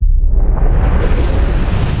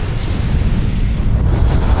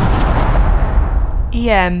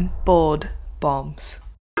EM board bombs.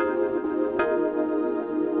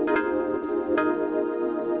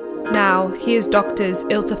 Now, here's doctors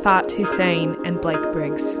Iltafat Hussein and Blake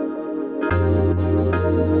Briggs.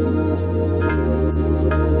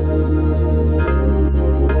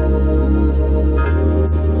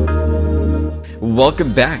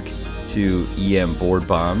 Welcome back to EM Board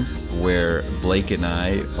Bombs, where Blake and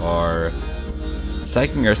I are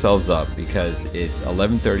psyching ourselves up because it's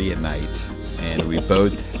 11:30 at night and we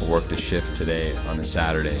both worked a shift today on a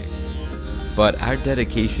Saturday. But our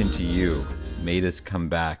dedication to you made us come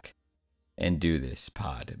back and do this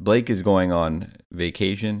pod. Blake is going on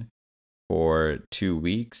vacation for 2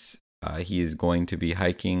 weeks. He is going to be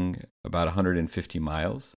hiking about 150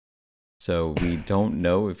 miles. So we don't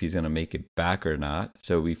know if he's going to make it back or not.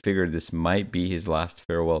 So we figured this might be his last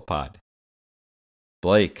farewell pod.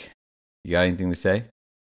 Blake, you got anything to say?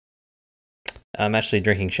 I'm actually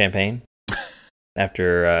drinking champagne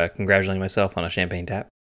after congratulating myself on a champagne tap.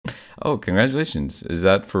 Oh, congratulations. Is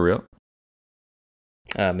that for real?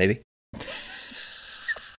 Maybe.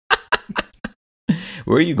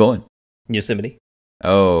 Where are you going? Yosemite.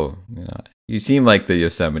 Oh, you seem like the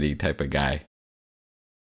Yosemite type of guy.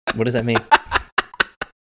 What does that mean?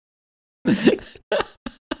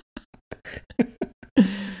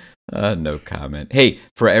 No comment. Hey,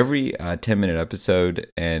 for every 10-minute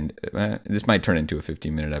episode, and this might turn into a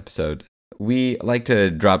 15-minute episode, we like to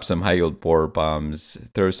drop some high-yield board bombs,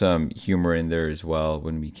 throw some humor in there as well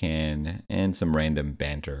when we can, and some random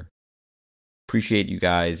banter. Appreciate you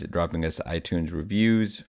guys dropping us iTunes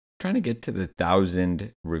reviews. Trying to get to the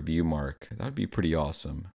 1,000 review mark. That would be pretty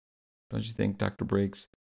awesome. Don't you think, Dr. Briggs?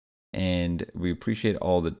 And we appreciate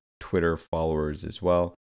all the Twitter followers as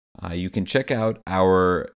well. You can check out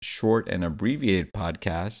our short and abbreviated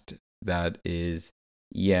podcast that is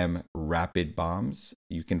EM Rapid Bombs.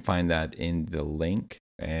 You can find that in the link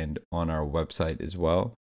and on our website as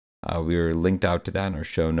well. We are linked out to that in our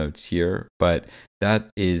show notes here. But that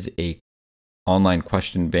is a online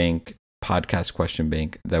question bank, podcast question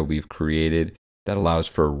bank that we've created that allows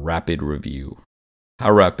for rapid review.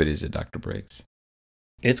 How rapid is it, Dr. Briggs?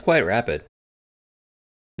 It's quite rapid.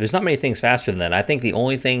 There's not many things faster than that. I think the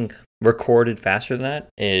only thing recorded faster than that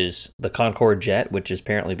is the Concorde jet, which is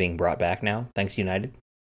apparently being brought back now, thanks United,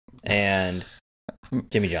 and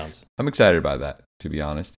Jimmy John's. I'm excited about that, to be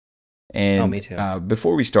honest. And me too.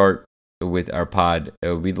 Before we start with our pod,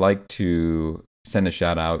 we'd like to send a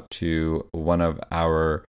shout out to one of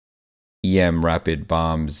our EM Rapid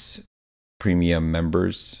Bombs premium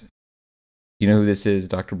members. You know who this is,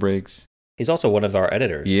 Dr. Briggs? He's also one of our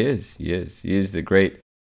editors. He is. He is the great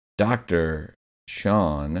Dr.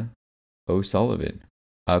 Sean O'Sullivan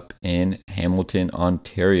up in Hamilton,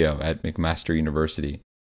 Ontario at McMaster University.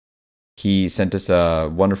 He sent us a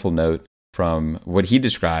wonderful note from what he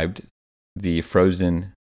described the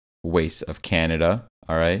frozen wastes of Canada.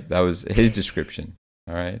 All right. That was his description.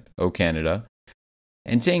 All right. Oh, Canada.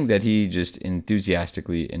 And saying that he just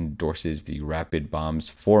enthusiastically endorses the Rapid Bombs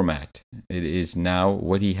format. It is now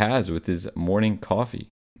what he has with his morning coffee.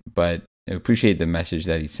 But I appreciate the message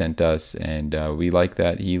that he sent us, and we like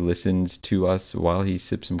that he listens to us while he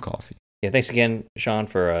sips some coffee. Yeah, thanks again, Sean,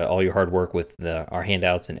 for all your hard work with our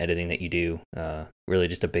handouts and editing that you do. Really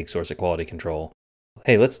just a big source of quality control.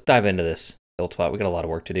 Hey, let's dive into this, Iltafat. We got a lot of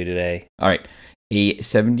work to do today. All right. A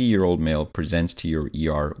 70-year-old male presents to your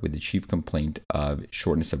ER with the chief complaint of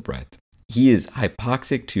shortness of breath. He is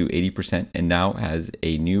hypoxic to 80% and now has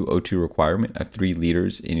a new O2 requirement of 3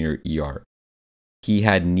 liters in your ER. He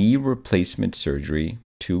had knee replacement surgery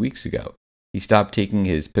 2 weeks ago. He stopped taking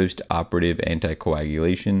his post-operative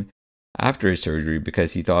anticoagulation after his surgery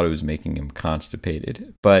because he thought it was making him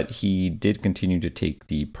constipated, but he did continue to take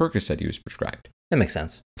the Percocet he was prescribed. That makes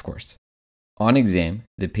sense. Of course. On exam,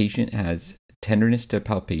 the patient has tenderness to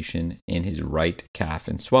palpation in his right calf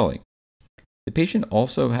and swelling. The patient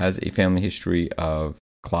also has a family history of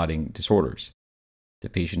clotting disorders. The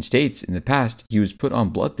patient states in the past he was put on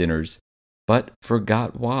blood thinners, but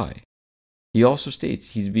forgot why. He also states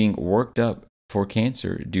he's being worked up for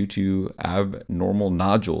cancer due to abnormal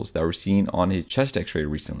nodules that were seen on his chest x-ray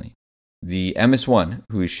recently. The MS1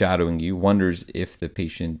 who is shadowing you wonders if the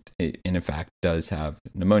patient, in fact, does have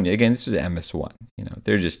pneumonia. Again, this was MS1.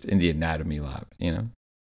 They're just in the anatomy lab.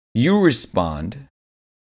 You respond,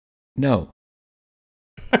 no.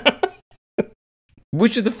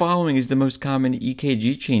 Which of the following is the most common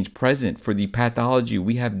EKG change present for the pathology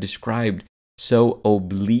we have described so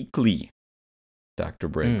obliquely, Dr.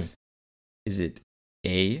 Briggs? Is it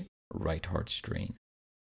A, right heart strain,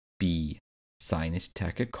 B, sinus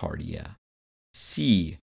tachycardia,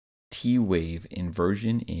 C, T wave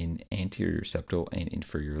inversion in anterior septal and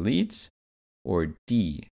inferior leads, or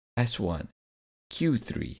D, S1,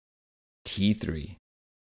 Q3, T3?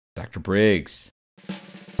 Dr. Briggs.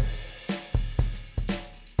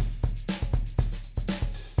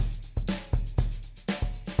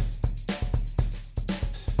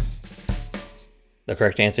 The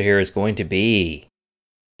correct answer here is going to be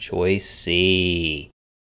choice C.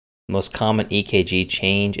 Most common EKG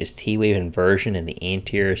change is T-wave inversion in the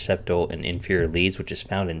anterior septal and inferior leads, which is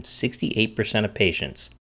found in 68% of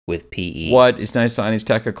patients with PE. What is nice sinus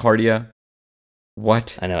tachycardia?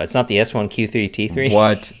 What? I know, it's not the S1, Q3, T3.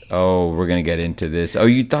 What? Oh, we're going to get into this. Oh,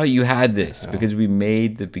 you thought you had this because we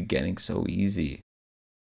made the beginning so easy.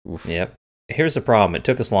 Oof. Yep. Here's the problem. It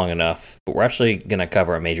took us long enough, but we're actually going to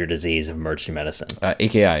cover a major disease of emergency medicine.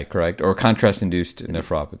 AKI, correct? Or contrast-induced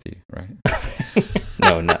nephropathy, right?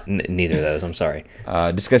 No, neither of those. I'm sorry.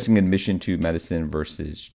 Discussing admission to medicine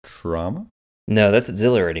versus trauma? No, that's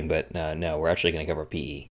exhilarating, but no, we're actually going to cover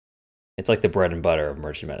PE. It's like the bread and butter of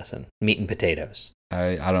emergency medicine. Meat and potatoes.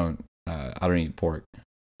 I don't eat pork.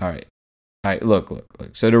 All right. Look.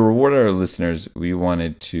 So to reward our listeners, we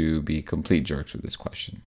wanted to be complete jerks with this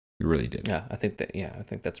question. We really did. Yeah, I think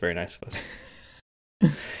that's very nice of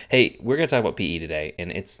us. Hey, we're going to talk about PE today,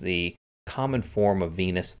 and it's the common form of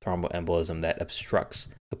venous thromboembolism that obstructs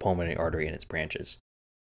the pulmonary artery and its branches.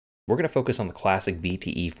 We're going to focus on the classic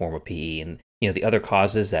VTE form of PE, and the other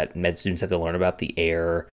causes that med students have to learn about: the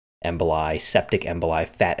air emboli, septic emboli,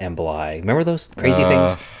 fat emboli. Remember those crazy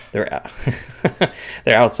things? They're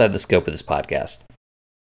outside the scope of this podcast.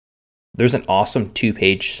 There's an awesome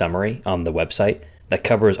 2-page summary on the website that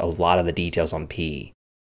covers a lot of the details on PE.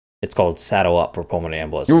 It's called Saddle Up for Pulmonary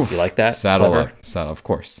Embolism. Oof, you like that? Saddle Up, of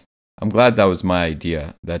course. I'm glad that was my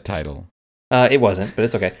idea, that title. It wasn't, but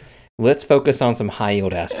it's okay. Let's focus on some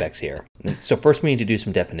high-yield aspects here. So first we need to do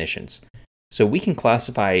some definitions. So we can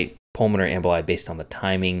classify pulmonary emboli based on the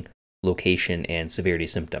timing, location, and severity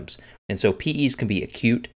of symptoms. And so PEs can be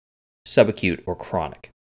acute, subacute, or chronic.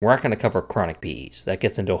 We're not going to cover chronic PEs. That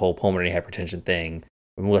gets into a whole pulmonary hypertension thing.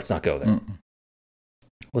 Let's not go there.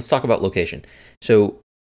 Let's talk about location. So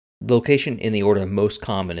location in the order of most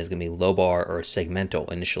common is going to be lobar or segmental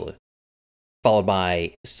initially, followed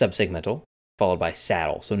by subsegmental, followed by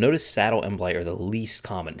saddle. So notice saddle emboli are the least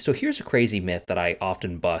common. So here's a crazy myth that I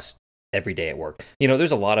often bust every day at work.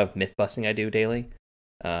 There's a lot of myth busting I do daily.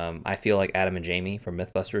 I feel like Adam and Jamie from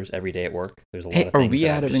Mythbusters every day at work. There's a lot of things. Are we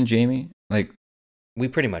Adam and Jamie? We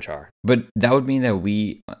pretty much are. But that would mean that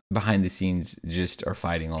we, behind the scenes, just are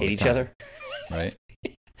fighting all the time. Hate each other? Right?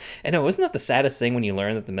 I know, wasn't that the saddest thing when you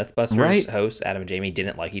learn that the Mythbusters hosts, Adam and Jamie,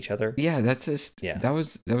 didn't like each other? Yeah, that's just, that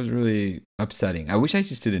was really upsetting. I wish I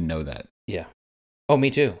just didn't know that. Yeah. Oh, me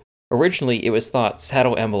too. Originally, it was thought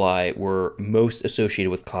saddle emboli were most associated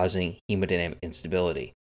with causing hemodynamic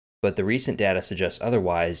instability. But the recent data suggests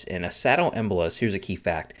otherwise, and a saddle embolus, here's a key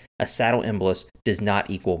fact, a saddle embolus does not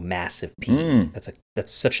equal massive PE.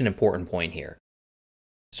 That's such an important point here.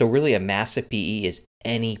 So really a massive PE is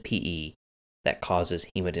any PE that causes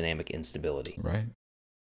hemodynamic instability. Right.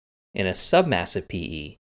 And a submassive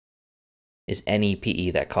PE is any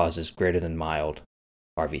PE that causes greater than mild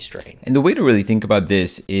RV strain. And the way to really think about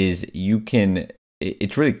this is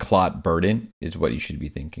it's really clot burden is what you should be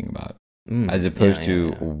thinking about, as opposed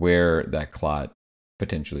to where that clot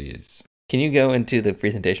potentially is. Can you go into the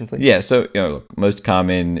presentation, please? Yeah, so look, most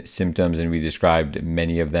common symptoms, and we described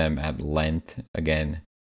many of them at length, again,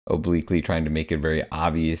 obliquely trying to make it very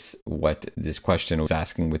obvious what this question was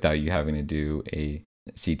asking without you having to do a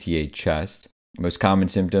CTA chest. Most common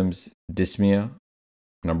symptoms, dyspnea,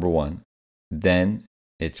 number one. Then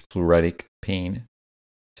it's pleuritic pain,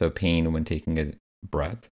 so pain when taking a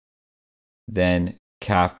breath. Then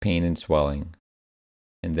calf pain and swelling.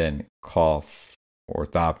 And then cough,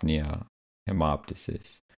 orthopnea,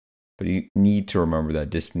 hemoptysis. But you need to remember that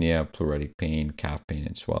dyspnea, pleuritic pain, calf pain,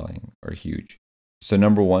 and swelling are huge. So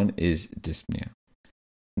number one is dyspnea.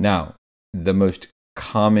 Now, the most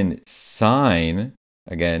common sign,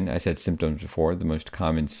 again, I said symptoms before, the most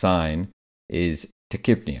common sign is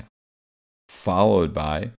tachypnea, followed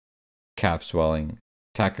by calf swelling,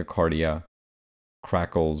 tachycardia,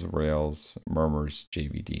 crackles, rails, murmurs,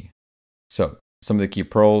 JVD. So some of the key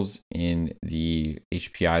pearls in the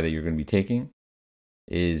HPI that you're going to be taking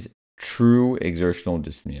is true exertional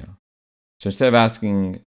dyspnea. So instead of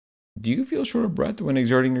asking, do you feel short of breath when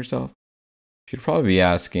exerting yourself? You should probably be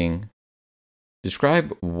asking,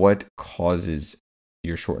 describe what causes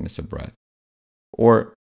your shortness of breath.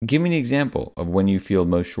 Or give me an example of when you feel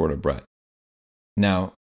most short of breath.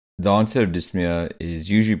 Now, the onset of dyspnea is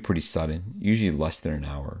usually pretty sudden, usually less than an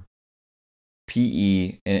hour.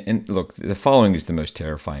 PE, and look, the following is the most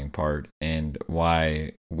terrifying part and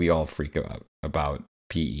why we all freak about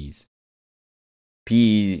PEs.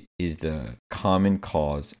 PE is the common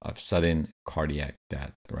cause of sudden cardiac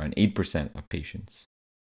death, around 8% of patients.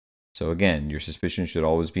 So again, your suspicion should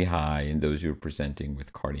always be high in those who are presenting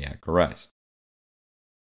with cardiac arrest.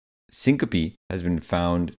 Syncope has been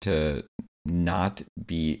found to not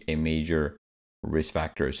be a major risk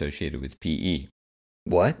factor associated with PE.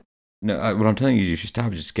 What? No, what I'm telling you is you should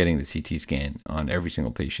stop just getting the CT scan on every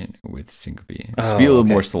single patient with syncope. Just Oh, be a little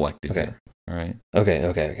okay. more selective Okay. here, all right?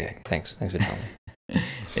 Okay. Thanks for telling me.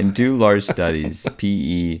 In 2 large studies,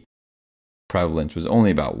 PE prevalence was only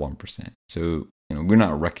about 1%. So, we're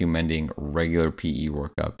not recommending regular PE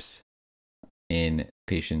workups in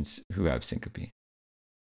patients who have syncope.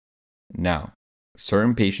 Now,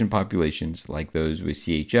 certain patient populations, like those with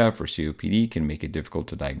CHF or COPD, can make it difficult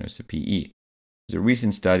to diagnose a PE. There's a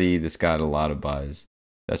recent study that's got a lot of buzz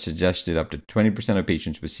that suggested up to 20% of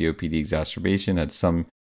patients with COPD exacerbation had some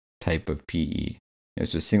type of PE. It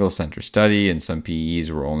was a single center study, and some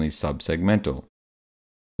PEs were only subsegmental.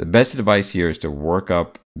 The best advice here is to work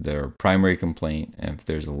up their primary complaint, and if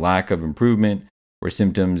there's a lack of improvement or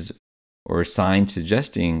symptoms or signs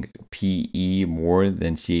suggesting PE more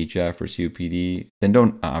than CHF or COPD, then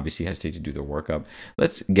don't obviously hesitate to do the workup.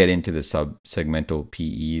 Let's get into the subsegmental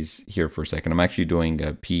PEs here for a second. I'm actually doing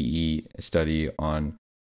a PE study on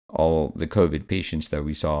all the COVID patients that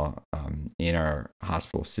we saw in our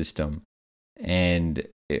hospital system. And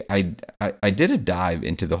I did a dive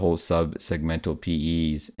into the whole subsegmental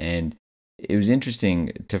PEs, and it was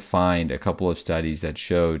interesting to find a couple of studies that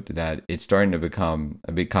showed that it's starting to become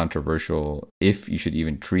a bit controversial if you should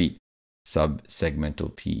even treat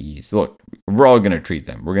subsegmental PEs. Look, we're all going to treat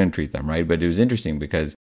them. We're going to treat them, right? But it was interesting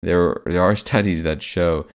because there are studies that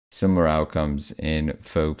show similar outcomes in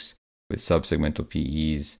folks with subsegmental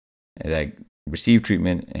PEs that receive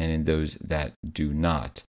treatment and in those that do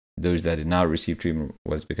not. Those that did not receive treatment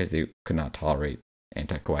was because they could not tolerate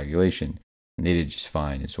anticoagulation, and they did just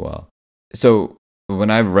fine as well. So when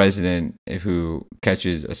I have a resident who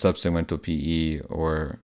catches a subsegmental PE,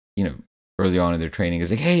 or early on in their training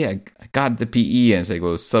is like, hey, I got the PE, and it's like,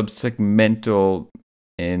 well, subsegmental,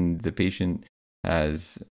 and the patient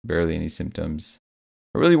has barely any symptoms.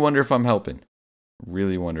 I really wonder if I'm helping.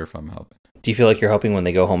 Do you feel like you're helping when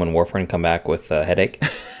they go home and warfarin and come back with a headache?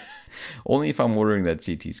 Only if I'm ordering that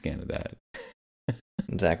CT scan of that.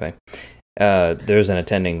 Exactly. There's an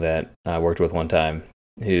attending that I worked with one time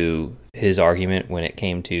who his argument when it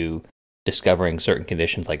came to discovering certain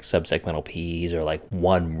conditions like subsegmental PEs or like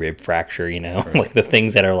one rib fracture, Right. like the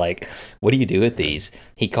things that are like, what do you do with these?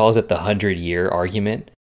 He calls it the 100-year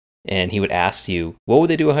argument. And he would ask you, what would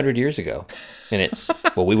they do 100 years ago? And it's,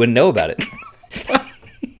 well, we wouldn't know about it.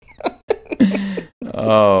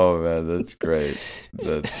 Oh, man, that's great.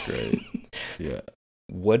 Yeah.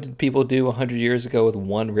 What did people do 100 years ago with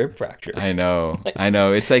one rib fracture? I know.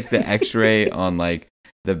 It's like the x-ray on like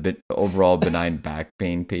the overall benign back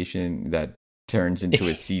pain patient that turns into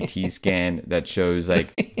a CT scan that shows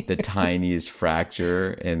like the tiniest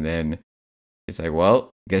fracture, and then it's like,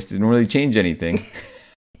 well, guess it didn't really change anything.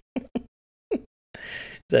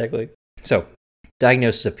 Exactly. So,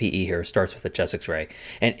 diagnosis of PE here starts with a chest x-ray.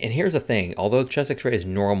 And here's the thing, although the chest x-ray is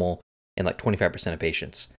normal in like 25% of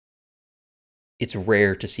patients, it's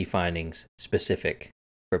rare to see findings specific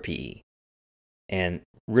for PE. And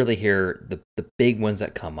really here, the big ones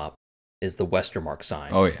that come up is the Westermarck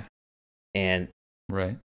sign. Oh, yeah. And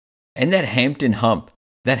right. And that Hampton hump,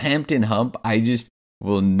 I just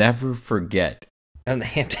will never forget. the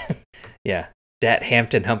Hampton, yeah, that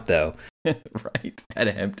Hampton hump though. Right.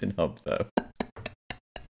 That Hampton hump though.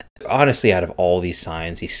 Honestly, out of all these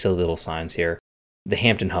signs, these silly little signs here, the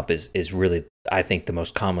Hampton hump is really, I think, the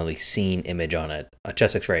most commonly seen image on a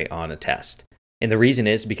chest x-ray on a test. And the reason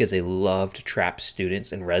is because they love to trap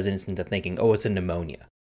students and residents into thinking, oh, it's a pneumonia.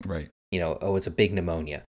 Right. Oh, it's a big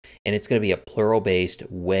pneumonia. And it's going to be a pleural-based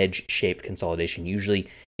wedge-shaped consolidation, usually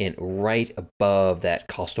in right above that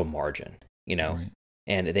costal margin, Right.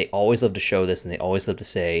 And they always love to show this, and they always love to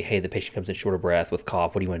say, hey, the patient comes in short of breath with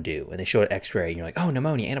cough. What do you want to do? And they show an x-ray, and you're like, oh,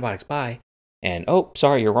 pneumonia, antibiotics, bye. And, oh,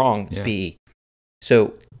 sorry, you're wrong. It's PE.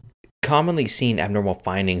 So commonly seen abnormal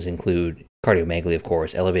findings include cardiomegaly, of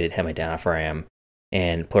course, elevated hemodiaphragm,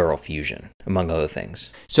 and pleural effusion, among other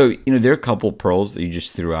things. So, there are a couple pearls that you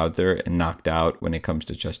just threw out there and knocked out when it comes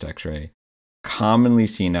to chest x-ray. Commonly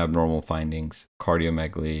seen abnormal findings,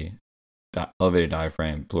 cardiomegaly, elevated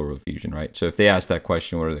diaphragm, pleural effusion, right? So if they ask that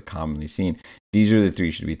question, what are the commonly seen? These are the three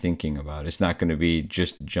you should be thinking about. It's not going to be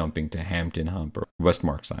just jumping to Hampton hump or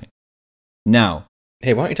Westermarck sign. Now,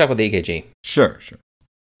 Hey, why don't you talk about the EKG? Sure.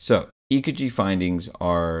 So EKG findings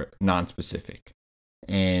are nonspecific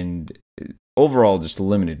and overall just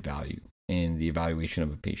limited value in the evaluation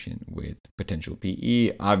of a patient with potential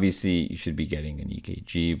PE. Obviously, you should be getting an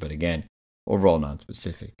EKG, but again, overall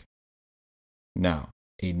nonspecific. Now,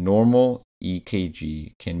 a normal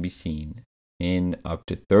EKG can be seen in up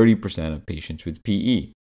to 30% of patients with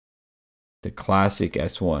PE. The classic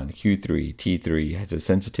S1, Q3, T3 has a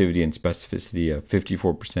sensitivity and specificity of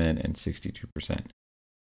 54% and 62%.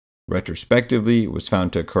 Retrospectively, it was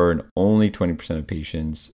found to occur in only 20% of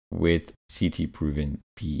patients with CT-proven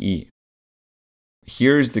PE.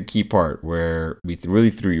 Here's the key part where we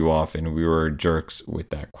really threw you off and we were jerks with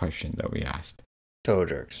that question that we asked. Total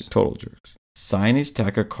jerks. Total jerks. Sinus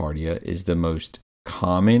tachycardia is the most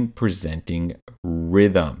common presenting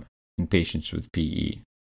rhythm in patients with PE.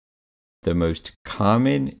 The most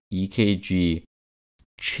common EKG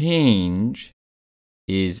change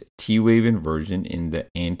is T-wave inversion in the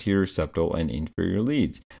anterior septal and inferior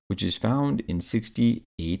leads, which is found in 68%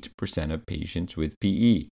 of patients with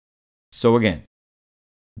PE. So again,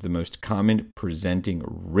 the most common presenting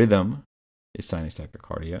rhythm is sinus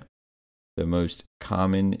tachycardia. The most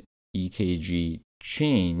common EKG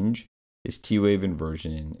change is T-wave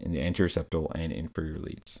inversion in the anterior septal and inferior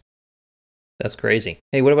leads. That's crazy.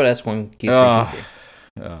 Hey, what about S1, Q3,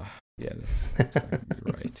 Q3? Yeah, that's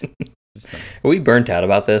you're right. Are we burnt out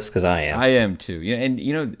about this? Because I am. I am too. And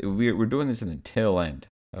we're doing this in the tail end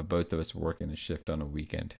of both of us working a shift on a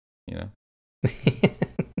weekend. Hey,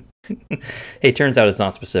 it turns out it's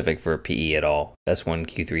not specific for PE at all. S1,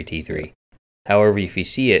 Q3, T3. However, if you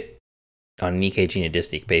see it on an EKG in a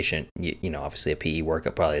dystic patient, obviously a PE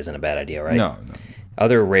workup probably isn't a bad idea, right? No.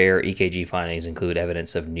 Other rare EKG findings include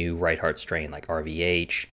evidence of new right heart strain like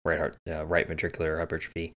RVH, right ventricular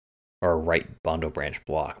hypertrophy, or right bundle branch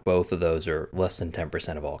block. Both of those are less than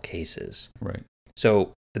 10% of all cases. Right.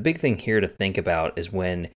 So the big thing here to think about is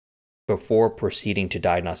before proceeding to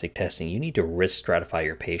diagnostic testing, you need to risk stratify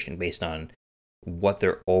your patient based on what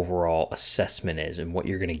their overall assessment is and what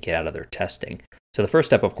you're going to get out of their testing. So the first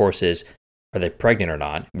step, of course, is are they pregnant or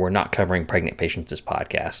not? We're not covering pregnant patients this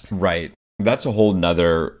podcast. Right. That's a whole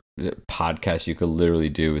nother podcast you could literally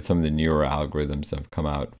do with some of the newer algorithms that have come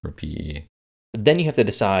out for PE. Then you have to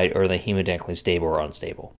decide, are they hemodynamically stable or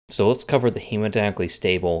unstable? So let's cover the hemodynamically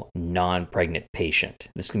stable non-pregnant patient.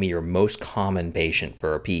 This can be your most common patient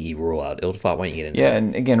for a PE rule-out. Iltafat, why don't you get into that? Yeah,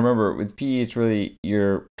 and again, remember, with PE, it's really,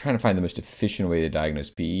 you're trying to find the most efficient way to diagnose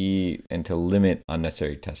PE and to limit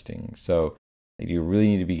unnecessary testing. So you really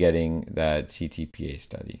need to be getting that CTPA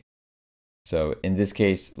study. So in this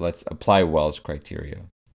case, let's apply Wells criteria.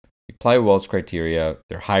 Apply Wells criteria,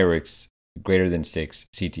 they're high risk, greater than 6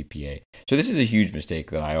 CTPA. So this is a huge mistake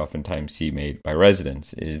that I oftentimes see made by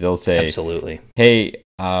residents is they'll say, absolutely, hey,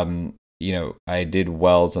 I did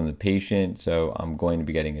Wells on the patient, so I'm going to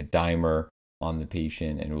be getting a dimer on the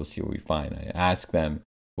patient and we'll see what we find. I ask them,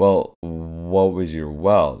 well, what was your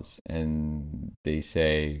Wells? And they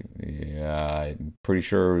say, yeah, I'm pretty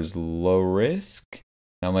sure it was low risk.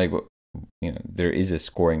 And I'm like, well, there is a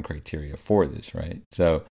scoring criteria for this, right?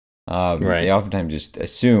 So right. They oftentimes just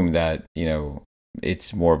assume that,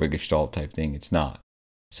 it's more of a Gestalt type thing. It's not.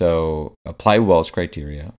 So apply Wells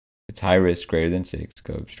criteria. If it's high risk, greater than 6,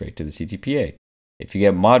 go straight to the CTPA. If you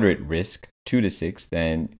get moderate risk, 2 to 6,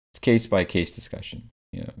 then it's case by case discussion.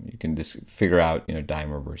 You can just figure out,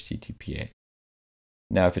 dimer versus CTPA.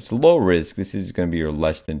 Now, if it's low risk, this is going to be your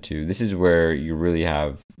less than 2. This is where you really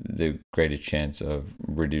have the greatest chance of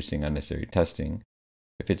reducing unnecessary testing.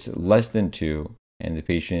 If it's less than 2 and the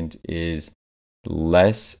patient is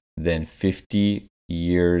less than 50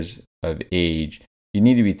 years of age, you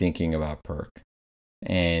need to be thinking about PERC.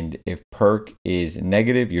 And if PERC is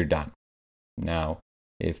negative, you're done. Now,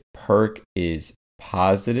 if PERC is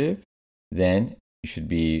positive, then you should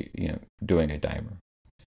be, doing a dimer.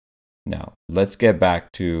 Now, let's get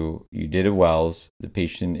back to you did a Wells, the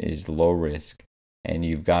patient is low risk, and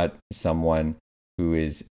you've got someone who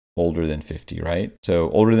is older than 50, right? So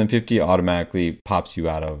older than 50 automatically pops you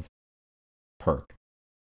out of PERC.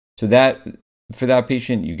 So that for that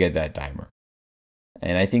patient, you get that dimer.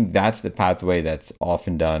 And I think that's the pathway that's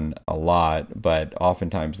often done a lot, but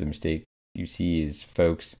oftentimes the mistake you see is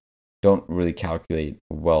folks don't really calculate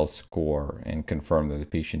Wells score and confirm that the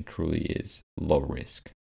patient truly is low risk.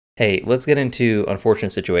 Hey, let's get into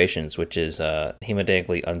unfortunate situations, which is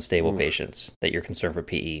hemodynamically unstable patients that you're concerned for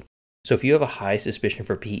PE. So if you have a high suspicion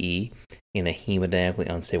for PE in a hemodynamically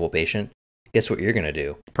unstable patient, guess what you're going to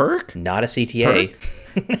do? PERC? Not a CTA.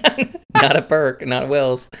 Not a PERC, not a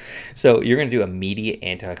Wells. So you're going to do immediate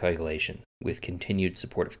anticoagulation with continued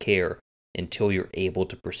supportive care until you're able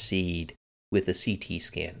to proceed with a CT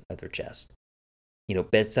scan of their chest.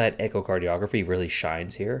 Bedside echocardiography really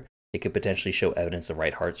shines here. It could potentially show evidence of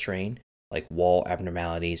right heart strain, like wall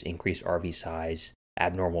abnormalities, increased RV size,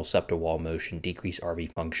 abnormal septal wall motion, decreased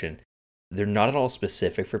RV function. They're not at all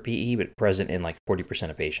specific for PE, but present in like 40%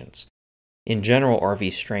 of patients. In general,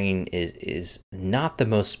 RV strain is not the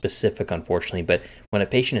most specific, unfortunately, but when a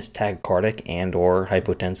patient is tachycardic and or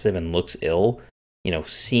hypotensive and looks ill,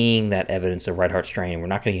 seeing that evidence of right heart strain, we're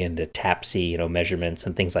not going to get into TAPSE, measurements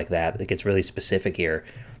and things like that. It gets really specific here,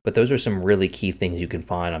 but those are some really key things you can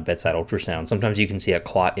find on bedside ultrasound. Sometimes you can see a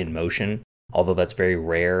clot in motion, although that's very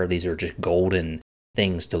rare. These are just golden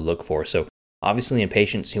things to look for. So obviously in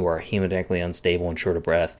patients who are hemodynamically unstable and short of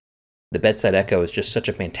breath, the bedside echo is just such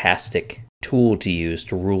a fantastic tool to use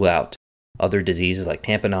to rule out other diseases like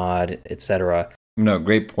tamponade, etc. No,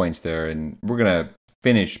 great points there. And we're going to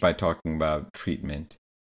finish by talking about treatment.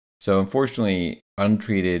 So unfortunately,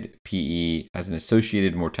 untreated PE has an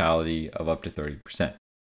associated mortality of up to 30%.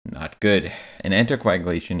 Not good. And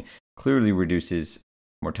anticoagulation clearly reduces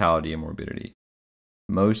mortality and morbidity.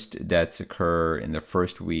 Most deaths occur in the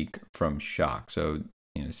first week from shock. So,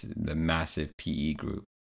 the massive PE group.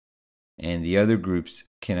 And the other groups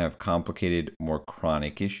can have complicated, more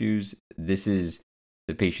chronic issues. This is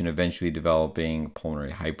the patient eventually developing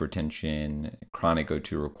pulmonary hypertension, chronic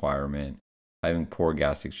O2 requirement, having poor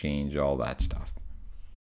gas exchange, all that stuff.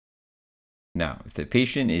 Now, if the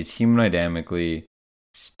patient is hemodynamically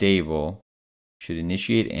stable, you should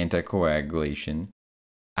initiate anticoagulation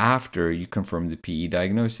after you confirm the PE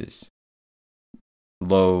diagnosis.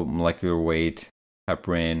 Low molecular weight,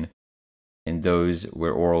 heparin, in those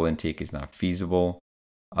where oral intake is not feasible.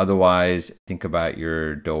 Otherwise, think about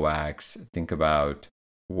your DOACs, think about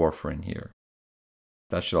warfarin here.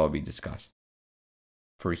 That should all be discussed.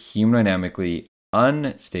 For hemodynamically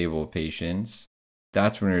unstable patients,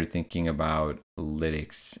 that's when you're thinking about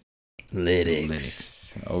lytics.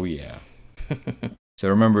 Lytics. Oh, yeah. So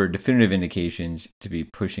remember, definitive indications to be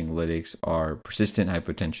pushing lytics are persistent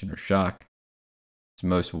hypotension or shock. It's the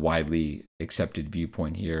most widely accepted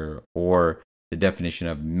viewpoint here, or the definition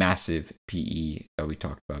of massive PE that we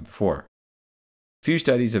talked about before. A few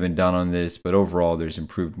studies have been done on this, but overall there's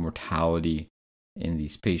improved mortality in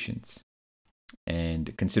these patients.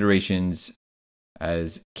 And considerations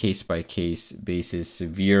as case-by-case basis,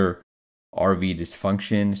 severe RV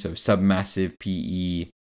dysfunction, so submassive PE,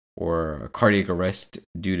 or a cardiac arrest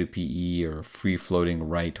due to PE, or free-floating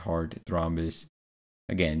right heart thrombus.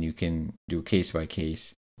 Again, you can do a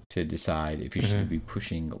case-by-case to decide if you should be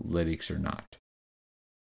pushing lytics or not.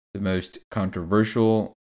 The most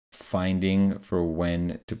controversial finding for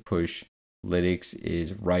when to push lytics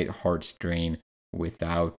is right heart strain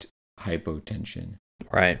without hypotension.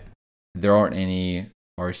 Right. There aren't any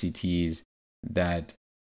RCTs that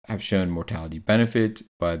have shown mortality benefit,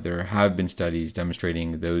 but there have been studies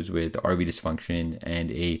demonstrating those with RV dysfunction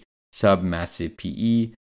and a submassive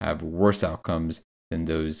PE have worse outcomes than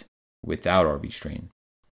those without RV strain.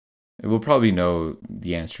 We'll probably know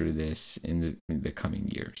the answer to this in the coming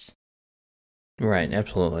years. Right,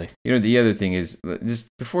 absolutely. The other thing is, just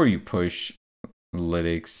before you push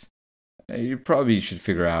lytics, you probably should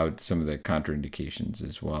figure out some of the contraindications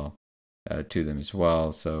as well, to them as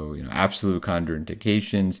well. So, absolute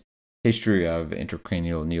contraindications, history of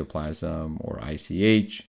intracranial neoplasm or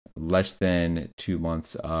ICH, less than 2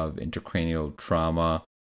 months of intracranial trauma,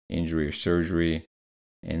 injury, or surgery,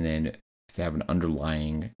 and then if they have an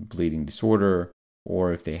underlying bleeding disorder,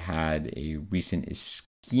 or if they had a recent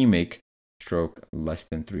ischemic stroke less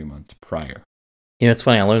than 3 months prior. It's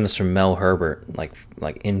funny, I learned this from Mel Herbert,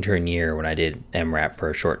 like intern year when I did MRAP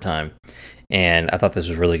for a short time. And I thought this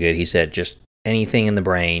was really good. He said, just anything in the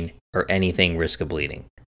brain or anything risk of bleeding.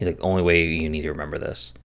 He's like, the only way you need to remember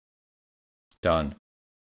this. Done.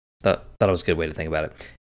 Thought it was a good way to think about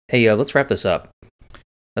it. Hey, let's wrap this up.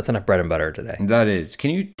 That's enough bread and butter today. That is.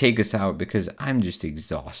 Can you take us out? Because I'm just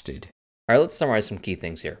exhausted. All right, let's summarize some key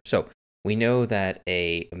things here. So we know that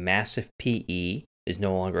a massive PE is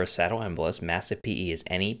no longer a saddle embolus. Massive PE is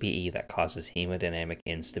any PE that causes hemodynamic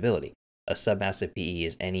instability. A submassive PE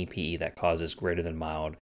is any PE that causes greater than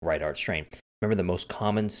mild right heart strain. Remember, the most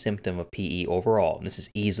common symptom of PE overall, and this is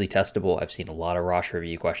easily testable, I've seen a lot of Roche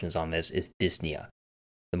review questions on this, is dyspnea.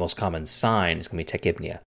 The most common sign is going to be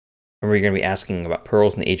tachypnea. Remember, you're going to be asking about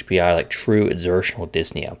pearls in the HPI like true exertional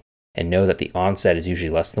dyspnea. And know that the onset is usually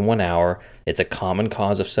less than 1 hour. It's a common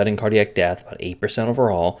cause of sudden cardiac death, about 8%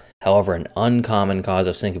 overall. However, an uncommon cause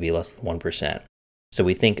of syncope, less than 1%. So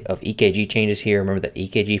we think of EKG changes here. Remember that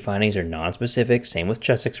EKG findings are nonspecific. Same with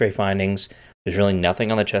chest x-ray findings. There's really nothing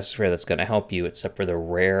on the chest x-ray that's going to help you except for the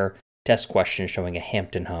rare test questions showing a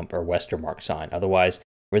Hampton hump or Westermarck sign. Otherwise,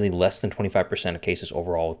 really less than 25% of cases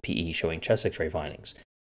overall with PE showing chest x-ray findings.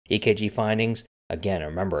 EKG findings, again,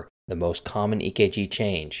 remember, the most common EKG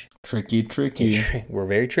change. Tricky. We're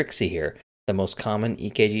very tricksy here. The most common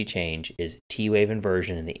EKG change is T-wave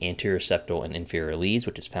inversion in the anterior septal and inferior leads,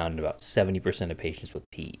 which is found in about 70% of patients with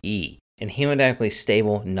PE. In hemodynamically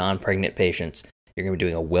stable, non-pregnant patients, you're going to be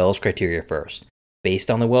doing a Wells criteria first.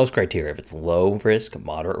 Based on the Wells criteria, if it's low risk,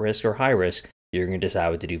 moderate risk, or high risk, you're going to decide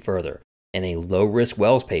what to do further. In a low-risk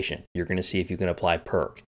Wells patient, you're going to see if you can apply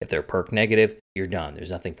PERC. If they're PERC negative, you're done.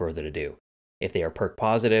 There's nothing further to do. If they are PERC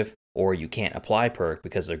positive, or you can't apply PERC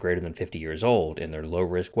because they're greater than 50 years old and they're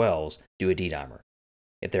low-risk Wells, do a D-dimer.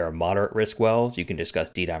 If there are moderate-risk Wells, you can discuss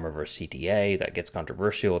D-dimer versus CTA. That gets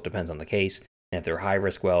controversial. It depends on the case. And if they're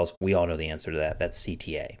high-risk Wells, we all know the answer to that. That's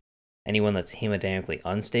CTA. Anyone that's hemodynamically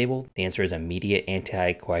unstable, the answer is immediate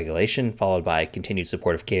anticoagulation, followed by continued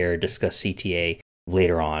supportive care, discuss CTA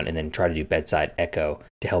later on, and then try to do bedside echo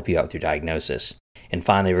to help you out with your diagnosis. And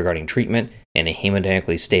finally, regarding treatment, in a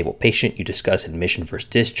hemodynamically stable patient, you discuss admission versus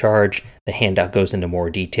discharge. The handout goes into more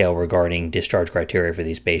detail regarding discharge criteria for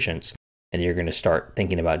these patients, and you're going to start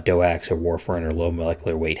thinking about DOACs or warfarin or low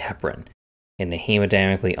molecular weight heparin. In a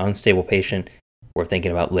hemodynamically unstable patient, we're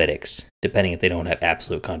thinking about lytics, depending if they don't have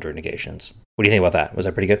absolute contraindications. What do you think about that? Was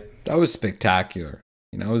that pretty good? That was spectacular.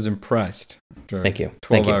 I was impressed. After Thank you.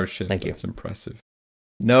 12-hour shift. Thank you. That's impressive.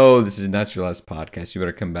 No, this is not your last podcast. You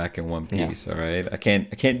better come back in one piece, all right? I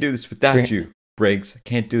can't do this without you, Briggs. I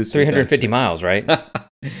can't do this 350 miles, right?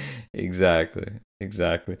 Exactly.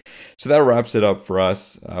 So that wraps it up for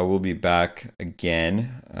us. We'll be back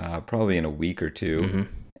again, probably in a week or two. Mm-hmm.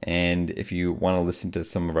 And if you want to listen to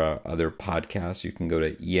some of our other podcasts, you can go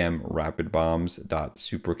to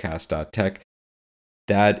emrapidbombs.supercast.tech.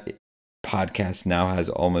 That podcast now has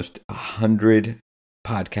almost 100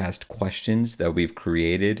 podcast questions that we've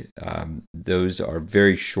created. Those are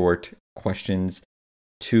very short questions,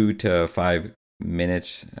 2 to 5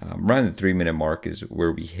 minutes. Around the 3-minute mark is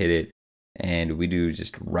where we hit it. And we do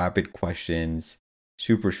just rapid questions,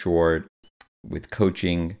 super short, with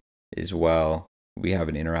coaching as well. We have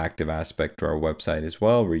an interactive aspect to our website as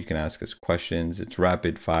well, where you can ask us questions. It's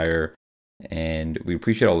rapid fire, and we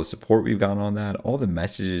appreciate all the support we've gotten on that, all the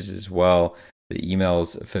messages as well, the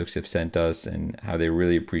emails folks have sent us, and how they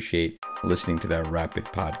really appreciate listening to that rapid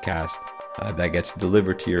podcast that gets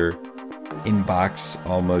delivered to your inbox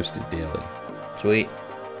almost daily. Sweet.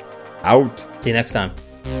 Out. See you next time.